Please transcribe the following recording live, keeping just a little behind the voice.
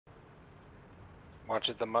Watch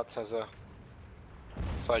it, the Mutz has a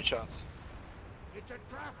side shots. It's a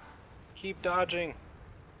trap. Keep dodging.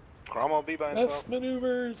 Cromwell be by himself. Best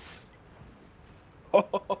maneuvers.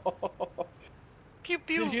 Pew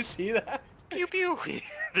pew. Did you see that? Pew pew.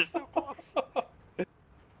 They're so close.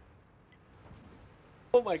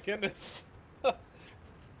 Oh my goodness. That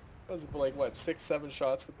was like what, 6-7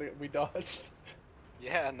 shots that we dodged.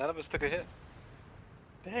 Yeah, none of us took a hit.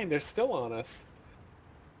 Dang, they're still on us.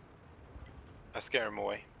 I scare him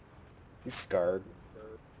away. He's scarred.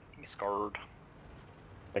 He's scarred.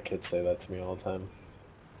 My kids say that to me all the time.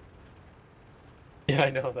 Yeah,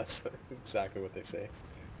 I know, that's exactly what they say.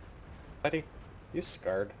 Buddy, you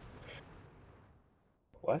scarred.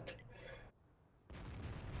 What?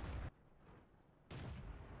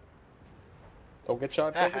 Don't get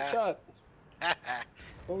shot, don't get shot!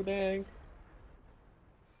 Oh dang.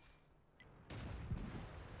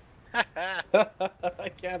 I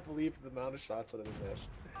can't believe the amount of shots that I missed.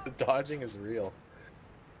 The dodging is real.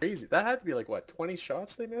 Crazy. That had to be like, what, 20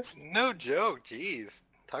 shots they missed? No joke, jeez.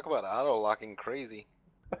 Talk about auto-locking crazy.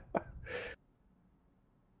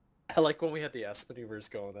 I like when we had the S maneuvers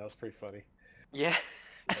going, that was pretty funny. Yeah.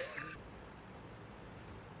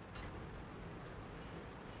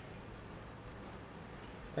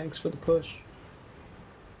 Thanks for the push.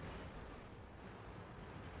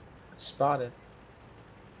 Spotted.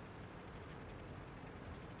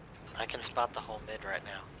 I can spot the whole mid right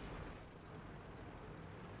now.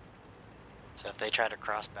 So if they try to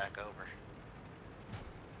cross back over.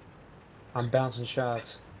 I'm bouncing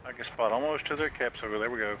shots. I can spot almost to their caps over there.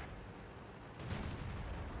 We go.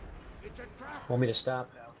 It's a trap. Want me to stop?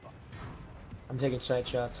 I'm taking side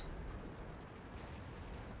shots.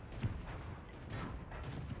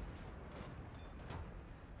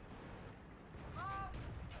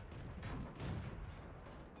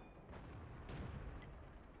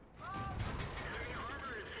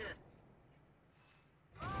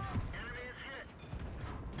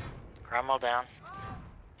 Cromwell down.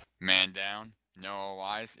 Man down. No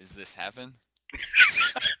OIs. Is this heaven?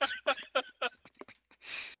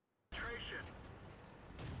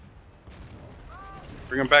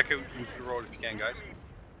 Bring them back out into the road if you can, guys.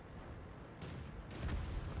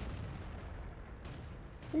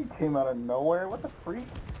 He came out of nowhere. What the freak?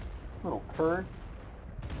 Little turd.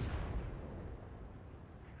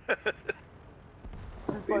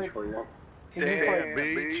 Just like, he's just like,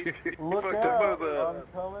 Beach. look Fucked out, up with I'm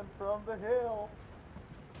coming from the hill.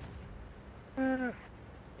 Yeah,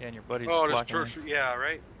 and your buddy's Oh, this blocking me. church, yeah,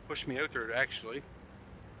 right? Pushed me out there, actually.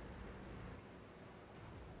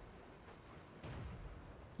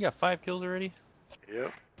 You got 5 kills already?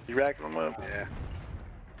 Yep. You racking them up? Yeah.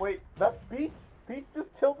 Wait, that's Beach? Beach just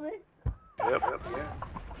killed me? Yep, yeah.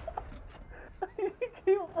 He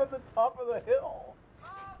came from the top of the hill.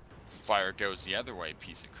 Fire goes the other way,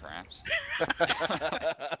 piece of craps.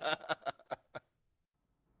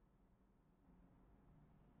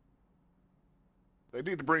 They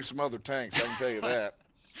need to bring some other tanks, I can tell you that.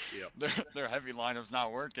 Yep. Their heavy lineup's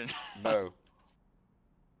not working. No.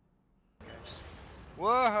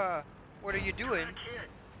 Whoa! What are you doing,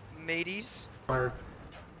 mateys? Alright,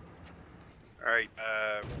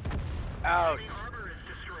 ouch.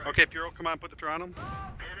 Okay, Puro, come on, put the throw on them.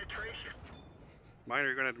 Minor,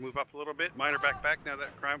 you're gonna have to move up a little bit. Minor, back now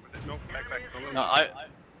that crime. No, back. Don't let him.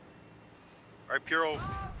 Alright, Puro,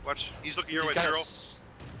 watch. He's looking your way, Puro.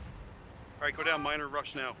 Alright, go down, Minor,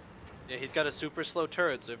 rush now. Yeah, he's got a super slow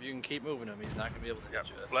turret, so if you can keep moving him, he's not going to be able to hit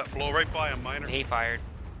you. Blow right by him, Minor. He fired.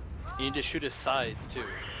 You need to shoot his sides, too.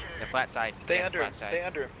 The flat side. Stay under him, stay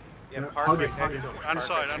under him. Yeah, park Hug it, right hug next to him. On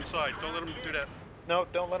side. Don't let him do that. No,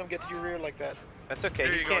 don't let him get to your rear like that. That's okay.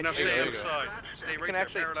 There He you go, can't now shoot. stay There on you the go. side. Stay You right can there,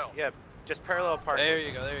 actually, parallel. yeah, just parallel park. There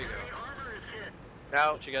you go.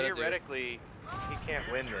 Now, What you gotta do. theoretically, he can't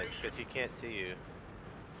win this because he can't see you.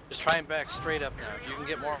 Just try and back straight up now. If you can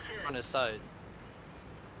get more on his side.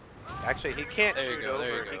 Actually, he can't There you shoot go,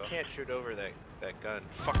 there over. you He go. can't shoot over that gun.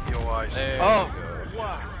 Fuck the OIs. There Oh, you go.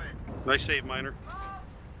 wow. Nice save, Minor.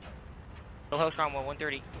 No health, Cromwell,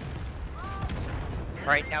 130.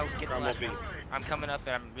 Right now, get the Cromwell last B. one. I'm coming up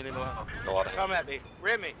and I'm really low health. Come at me.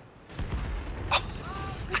 Rim me.